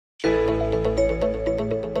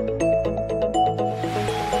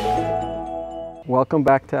Welcome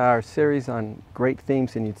back to our series on great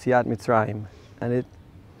themes in Yetziat Mitzrayim. And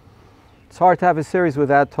it's hard to have a series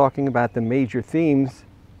without talking about the major themes,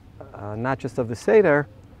 not just of the Seder,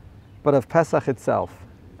 but of Pesach itself.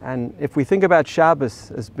 And if we think about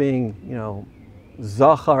Shabbos as being,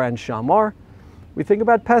 Zachar and Shamar, we think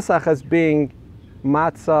about Pesach as being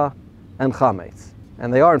Matzah and Chametz.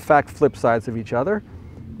 And they are, in fact, flip sides of each other.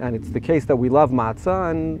 And it's the case that we love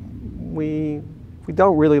Matzah and we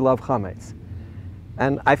don't really love Chametz.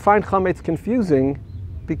 And I find Chametz confusing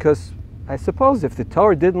because I suppose if the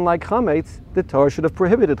Torah didn't like Chametz, the Torah should have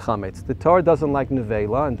prohibited Chametz. The Torah doesn't like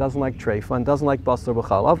Nevela and doesn't like Treifa and doesn't like Basar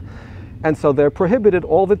B'chalav, and so they're prohibited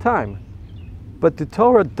all the time. But the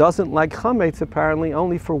Torah doesn't like Chametz apparently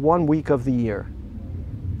only for 1 week of the year.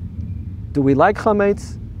 Do we like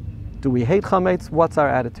Chametz? Do we hate Chametz? What's our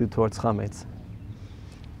attitude towards Chametz?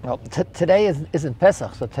 Well, today isn't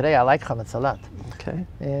Pesach, so today I like Chametz a lot. Okay.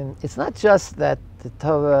 And it's not just that the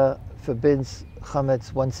Torah forbids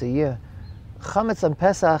Chametz once a year. Chametz on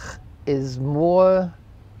Pesach is more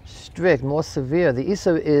strict, more severe. The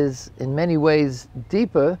Isur is in many ways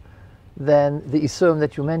deeper than the Isurim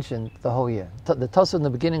that you mentioned the whole year. The Tosafot in the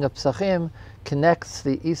beginning of Pesachim connects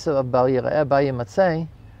the Isur of Bar Yira'eh, Bar Yimatzeh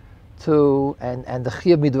to, and the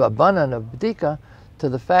Chiyuv Midrabanan of B'dika, to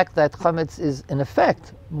the fact that Chametz is in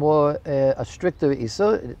effect more a stricter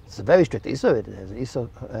Isur. It's a very strict Isur. It has Isur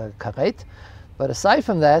karet. But aside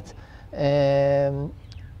from that, Chametz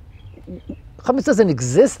doesn't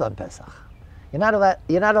exist on Pesach. You're not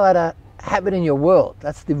allowed to have it in your world.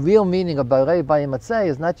 That's the real meaning of Barei Bayim Matzeh,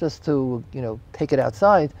 is not just to take it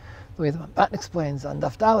outside. The way the Ramban explains on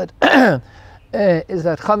Daf Dalet is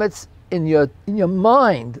that Chametz in your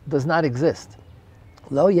mind does not exist.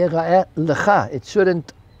 Lo yera'eh lecha. It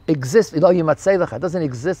shouldn't exist. Lo yimatzeh lecha. It doesn't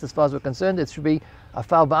exist as far as we're concerned. It should be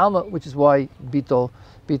afal ba'alma, which is why bitol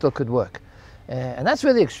could work. And that's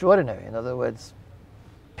really extraordinary. In other words,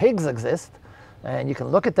 pigs exist, and you can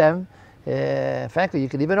look at them. Frankly, you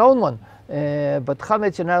could even own one. But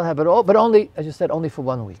chametz you're not allowed to have it all, but only, as you said, only for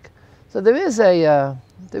 1 week. So there is a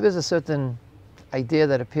certain idea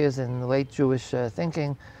that appears in the late Jewish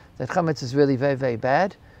thinking that chametz is really very, very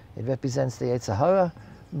bad. It represents the Yetzer Hara,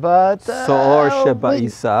 but Sa'or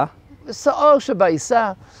Sheba'isa. Sa'or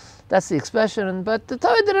Sheba'isa, that's the expression. But the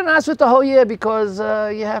Torah didn't ask for it the whole year because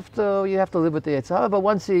you have to live with the Yetzer Hara. But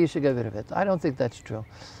once a year you should get rid of it. I don't think that's true.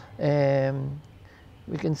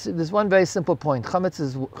 We can see there's one very simple point.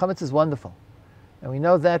 Chametz is wonderful, and we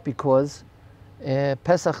know that because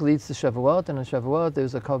Pesach leads to Shavuot, and in Shavuot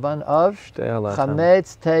there's a korban of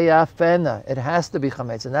Chametz Teyafena. It has to be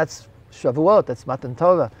Chametz, and that's Shavuot, that's Matan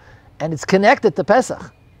Torah, and it's connected to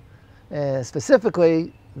Pesach.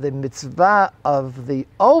 Specifically, the mitzvah of the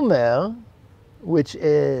Omer, which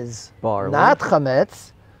is not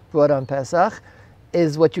Chametz, brought on Pesach,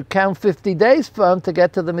 is what you count 50 days from to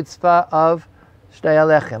get to the mitzvah of Shtei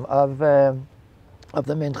HaLechem, of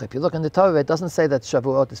the Mincha. If you look in the Torah, it doesn't say that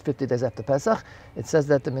Shavuot is 50 days after Pesach. It says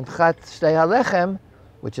that the Minchat Shtei HaLechem,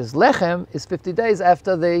 which is Lechem, is 50 days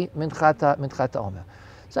after the Minchat Omer.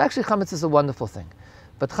 So actually Chametz is a wonderful thing.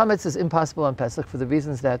 But Chametz is impossible on Pesach for the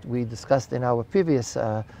reasons that we discussed in our previous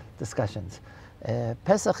discussions.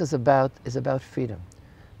 Pesach is about freedom.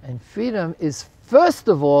 And freedom is, first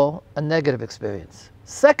of all, a negative experience.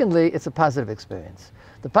 Secondly, it's a positive experience.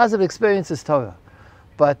 The positive experience is Torah.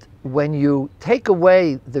 But when you take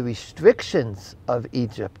away the restrictions of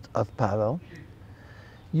Egypt, of Paro,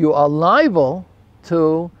 you are liable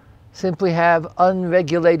to simply have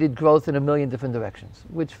unregulated growth in a million different directions,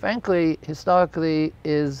 which frankly, historically,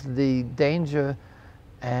 is the danger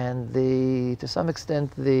and to some extent,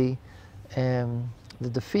 the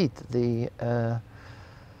defeat, the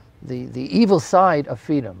evil side of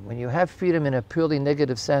freedom. When you have freedom in a purely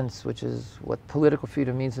negative sense, which is what political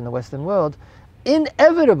freedom means in the Western world,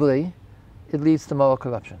 inevitably, it leads to moral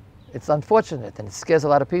corruption. It's unfortunate and it scares a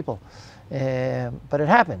lot of people. But it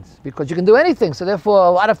happens because you can do anything. So therefore, a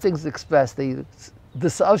lot of things expressed. The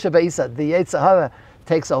Sa'or Sheba'isa, the Yetzer Hara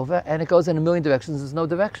takes over, and it goes in a million directions. There's no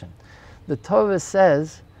direction. The Torah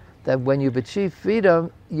says that when you've achieved freedom,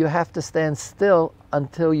 you have to stand still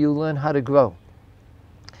until you learn how to grow.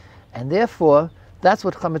 And therefore, that's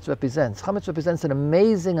what Chametz represents. Chametz represents an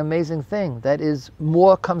amazing, amazing thing. That is,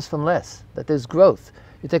 more comes from less. That there's growth.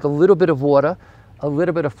 You take a little bit of water, a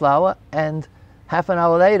little bit of flour, and half an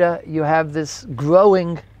hour later, you have this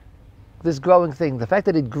growing thing. The fact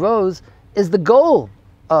that it grows is the goal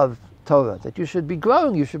of Torah, that you should be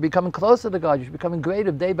growing, you should be coming closer to God, you should be becoming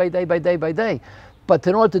greater day by day by day by day. But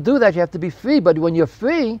in order to do that, you have to be free. But when you're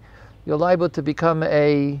free, you're liable to become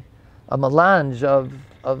a melange of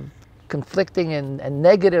conflicting and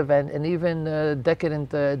negative and even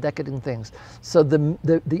decadent things. So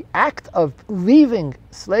the act of leaving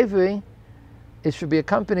slavery, it should be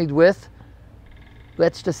accompanied with,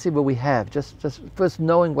 let's just see what we have. Just first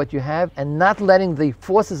knowing what you have and not letting the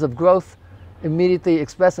forces of growth immediately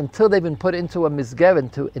express until they've been put into a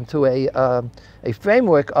misgeret, into a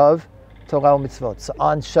framework of Torah and mitzvot. So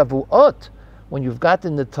on Shavuot, when you've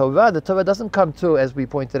gotten the Torah doesn't come to, as we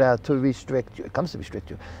pointed out, to restrict you. It comes to restrict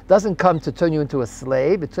you. It doesn't come to turn you into a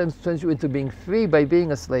slave. It turns you into being free by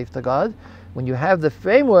being a slave to God. When you have the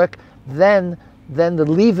framework, then the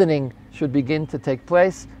leavening should begin to take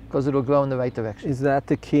place because it will grow in the right direction. Is that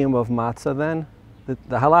the kiyum of matzah then?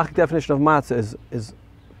 The halachic definition of matzah is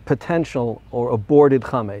potential or aborted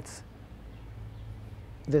chametz.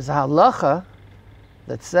 There's a halacha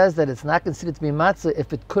that says that it's not considered to be matzah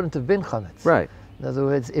if it couldn't have been chametz. Right. In other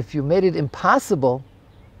words, if you made it impossible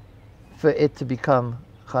for it to become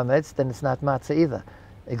chametz, then it's not matzah either.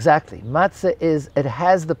 Exactly. Matzah it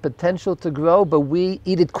has the potential to grow, but we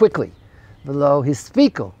eat it quickly. Below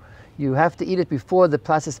hispiko. You have to eat it before the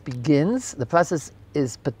process begins. The process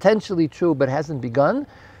is potentially true, but hasn't begun,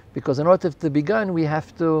 because in order to begin, we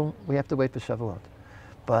have to wait for Shavuot.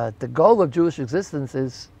 But the goal of Jewish existence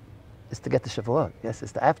is to get to Shavuot. Yes,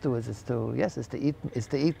 it's to afterwards. It's to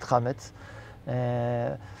eat chametz.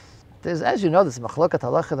 There's, as you know, this machlokat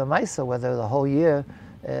halacha l'maisa, whether the whole year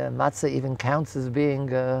matzah even counts as being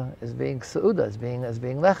seuda, as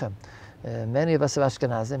being lechem. Many of us are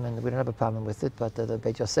Ashkenazim, and we don't have a problem with it. But the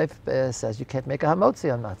Beit Yosef says you can't make a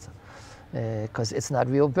hamotzi on matzah because it's not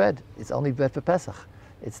real bread. It's only bread for Pesach.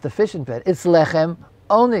 It's deficient bread. It's lechem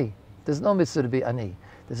only. There's no mitzvah to be ani.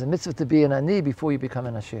 There's a mitzvah to be an ani before you become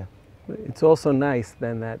an ashir. It's also nice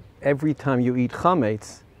then that every time you eat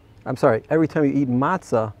chametz, every time you eat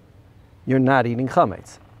matzah, you're not eating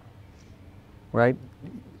chametz. Right?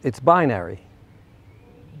 It's binary.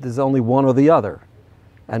 There's only one or the other.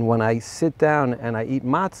 And when I sit down and I eat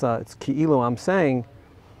matzah, it's ki'ilu, I'm saying,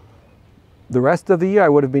 the rest of the year I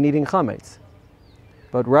would have been eating chametz.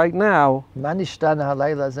 But right now, I heard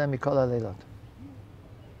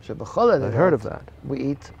of that. We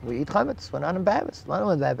eat chametz. We're not embarrassed.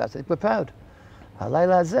 We're proud.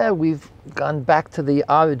 Halayla hazeh, we've gone back to the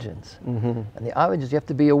origins. And the origins, you have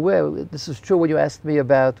to be aware. This is true when you asked me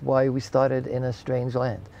about why we started in a strange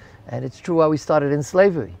land. And it's true why we started in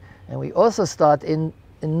slavery. And we also start in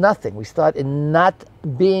nothing. We start in not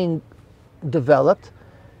being developed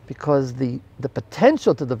because the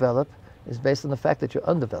potential to develop is based on the fact that you're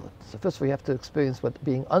undeveloped. So first we have to experience what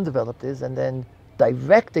being undeveloped is, and then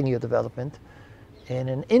directing your development in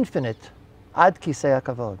an infinite ad kisei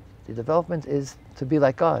hakavod. The development is to be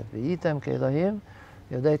like God. V'yitem ke'Elohim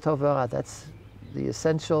yodei tov v'ra. That's the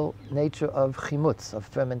essential nature of chimutz, of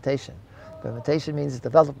fermentation. Fermentation means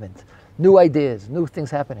development, new ideas, new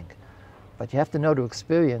things happening. But you have to know to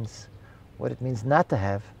experience what it means not to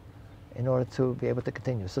have in order to be able to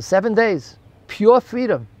continue. So 7 days, pure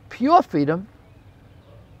freedom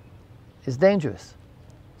is dangerous.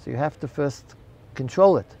 So you have to first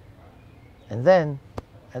control it and then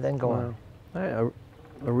go on. A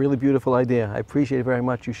really beautiful idea. I appreciate it very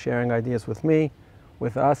much, you sharing ideas with me,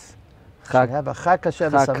 with us. Have a chag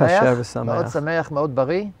kasher v'sameach, ma'od sameach, ma'od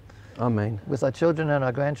bari. Amen. With our children and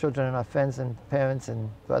our grandchildren and our friends and parents and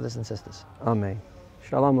brothers and sisters. Amen.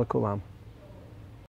 Shalom l'kulam.